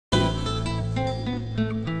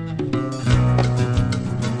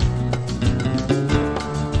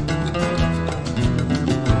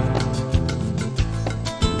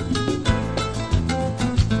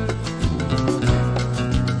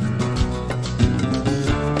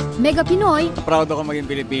Mega Pinoy. Proud ako maging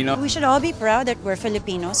Pilipino. We should all be proud that we're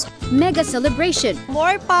Filipinos. Mega Celebration.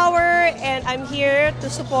 More power, and I'm here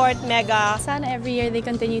to support Mega. Sana every year they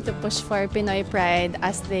continue to push for Pinoy pride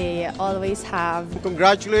as they always have.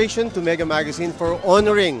 Congratulations to Mega Magazine for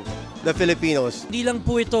honoring the Filipinos. Hindi lang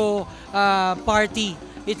po ito party.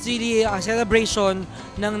 It's really a celebration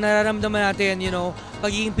ng nararamdaman natin,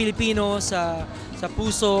 pagiging Pilipino sa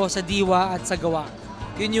puso, sa diwa at sa gawa.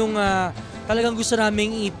 Yun yung talagang gusto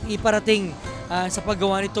naming iparating sa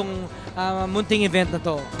paggawa nitong munting event na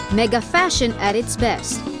to. Mega Fashion at its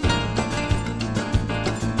best.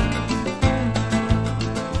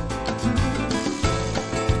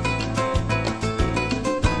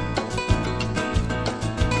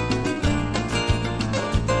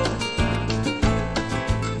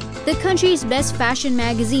 The country's best fashion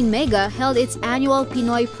magazine, Mega, held its annual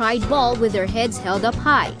Pinoy Pride Ball with their heads held up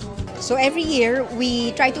high. So every year, we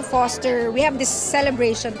try to foster, we have this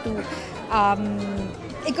celebration to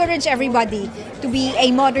encourage everybody to be a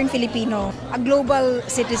modern Filipino, a global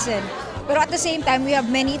citizen. But at the same time, we have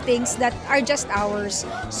many things that are just ours.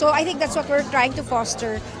 So I think that's what we're trying to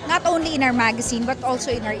foster, not only in our magazine, but also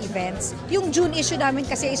in our events. Yung June issue namin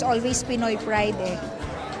kasi is always Pinoy Pride eh.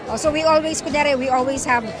 So we always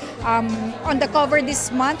have, on the cover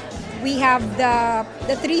this month, we have the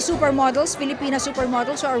 3 supermodels, Filipina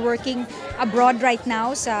supermodels who are working abroad right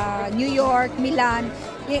now sa New York, Milan,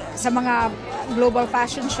 sa mga global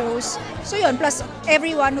fashion shows. So yun, plus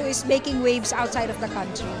everyone who is making waves outside of the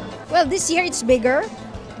country. Well, this year it's bigger.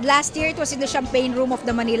 Last year it was in the Champagne Room of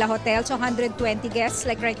the Manila Hotel, so 120 guests.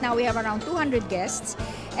 Like right now we have around 200 guests.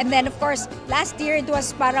 And then of course, last year it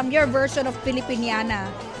was parang your version of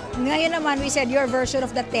Filipiniana. Ngayon naman, we said your version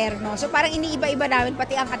of the terno. So parang iniiba-iba namin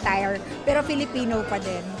pati ang attire, pero Filipino pa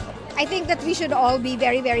din. I think that we should all be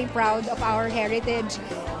very, very proud of our heritage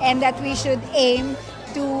and that we should aim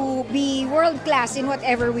to be world-class in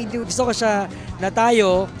whatever we do. Gusto ko siya na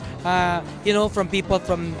tayo, from people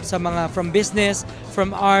from business,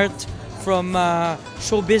 from art, from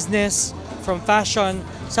show business, from fashion,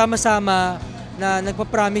 sama-sama na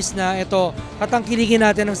nagpa-promise na ito, tatangkilikin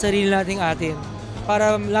natin ang sarili nating atin.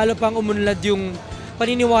 Para lalo pang umunlad yung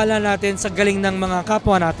paniniwala natin sa galing ng mga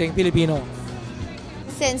kapwa nating Pilipino.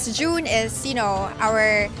 Since June is,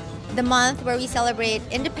 the month where we celebrate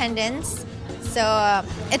independence, so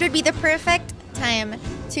it would be the perfect time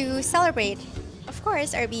to celebrate, of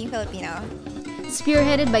course, our being Filipino.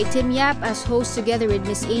 Spearheaded by Tim Yap as host together with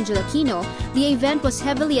Miss Angel Aquino, the event was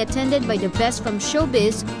heavily attended by the best from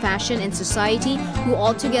showbiz, fashion, and society, who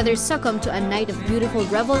all together succumbed to a night of beautiful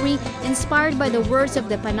revelry inspired by the words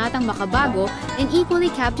of the Panatang Makabago and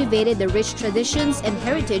equally captivated the rich traditions and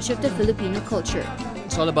heritage of the Filipino culture.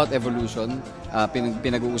 It's all about evolution.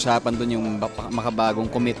 Pinag-uusapan doon yung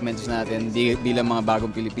makabagong commitments natin bilang mga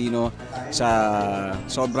bagong Pilipino sa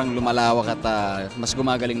sobrang lumalawak at mas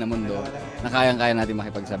gumagaling na mundo na kayang-kaya natin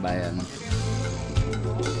makipagsabayan.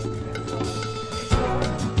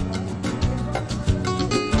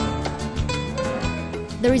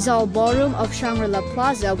 The Rizal Ballroom of Shangri-La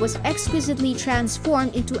Plaza was exquisitely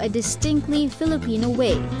transformed into a distinctly Filipino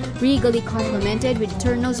way, regally complemented with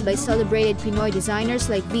ternos by celebrated Pinoy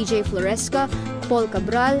designers like VJ Floresca, Paul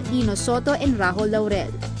Cabral, Ino Soto, and Rahul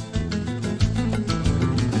Laurel.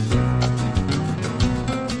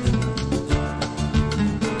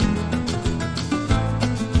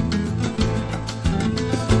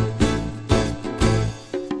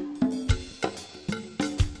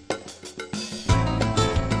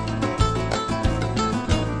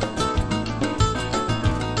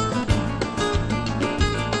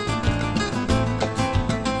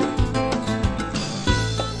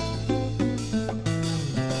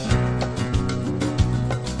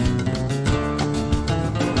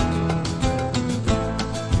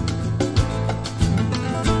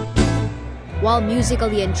 While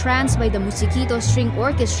musically entranced by the Musiquito String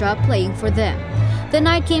Orchestra playing for them. The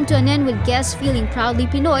night came to an end with guests feeling proudly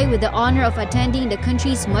Pinoy with the honor of attending the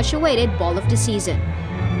country's much-awaited ball of the season.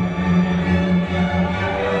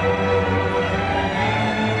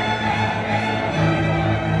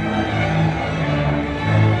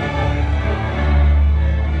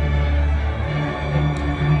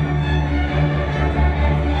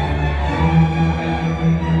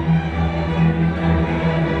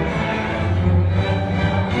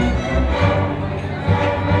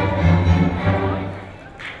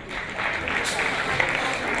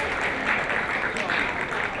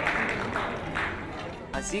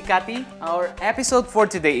 See, Kathy, our episode for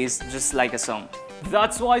today is just like a song.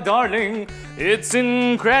 That's why, darling, it's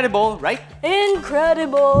incredible, right?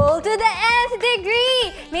 Incredible to the nth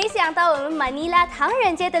degree！ 没想到我们马尼拉唐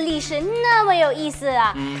人街的历史那么有意思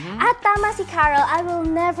啊！At tama si Carol, I will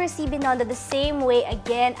never see Binondo the same way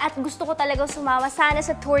again. At gusto ko talaga sumama sana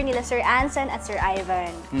sa tour nila Sir Anson at Sir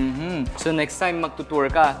Ivan. So next time magtutour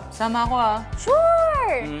ka, sama ako ah.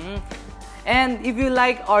 Sure! And if you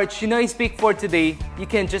like our Chinoy Speak for today, you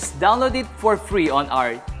can just download it for free on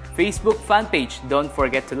our Facebook fan page. Don't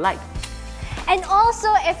forget to like. And also,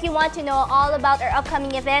 if you want to know all about our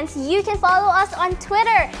upcoming events, you can follow us on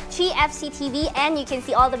Twitter, ChiFCTV, and you can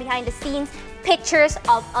see all the behind-the-scenes pictures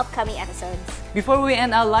of upcoming episodes. Before we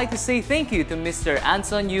end, I'd like to say thank you to Mr.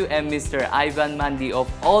 Anson Yu and Mr. Ivan Mandi of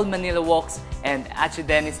All Manila Walks and Achi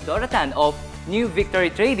Dennis Doratan of New Victory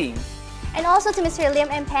Trading. And also to Mr. Lim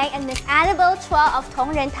M. Peng and Ms. Annabelle Chua of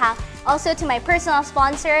Tong Ren Ta. Also to my personal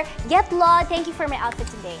sponsor, Get Law. Thank you for my outfit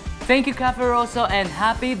today. Thank you, Cafe Rosso and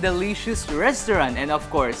Happy Delicious Restaurant, and of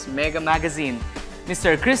course, Mega Magazine.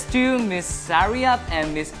 Mr. Chris Chu, Ms. Sariap,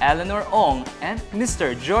 and Ms. Eleanor Ong, and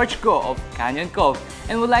Mr. George Go of Canyon Cove.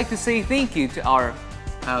 And would like to say thank you to our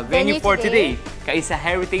venue for today, Kaisa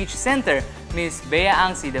Heritage Center, Ms. Bea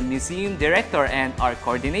Angsi, the Museum Director, and our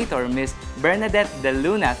Coordinator, Ms. Bernadette De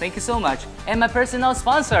Luna. Thank you so much. And my personal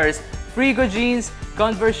sponsors, Frigo Jeans,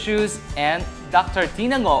 Converse Shoes, and Dr.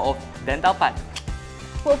 Tina Ngo of Dental Pad.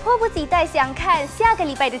 我迫不及待想看下个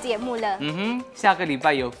礼拜的节目了。下个礼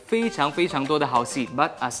拜有非常多的好戏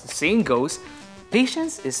 ，But as the saying goes,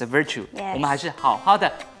 patience is a virtue. Yes. 我们还是好好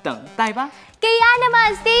的等待吧。 Kaya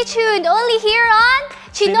naman, stay tuned only here on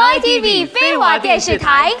CHInoy TV 飞华电视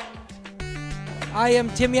台。 I am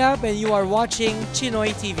Tim Yap and you are watching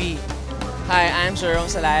CHInoy TV. Hi, I'm Jerome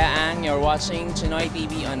Salaya and you're watching CHInoy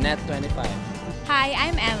TV on Net 25. Hi,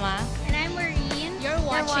 I'm Emma. And I'm Maureen. You're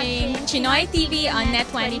watching CHInoy TV on Net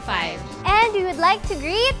 25. And we would like to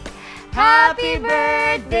greet Happy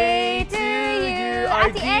birthday to you,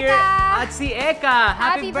 our dear Ate Eka.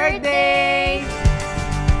 Happy birthday!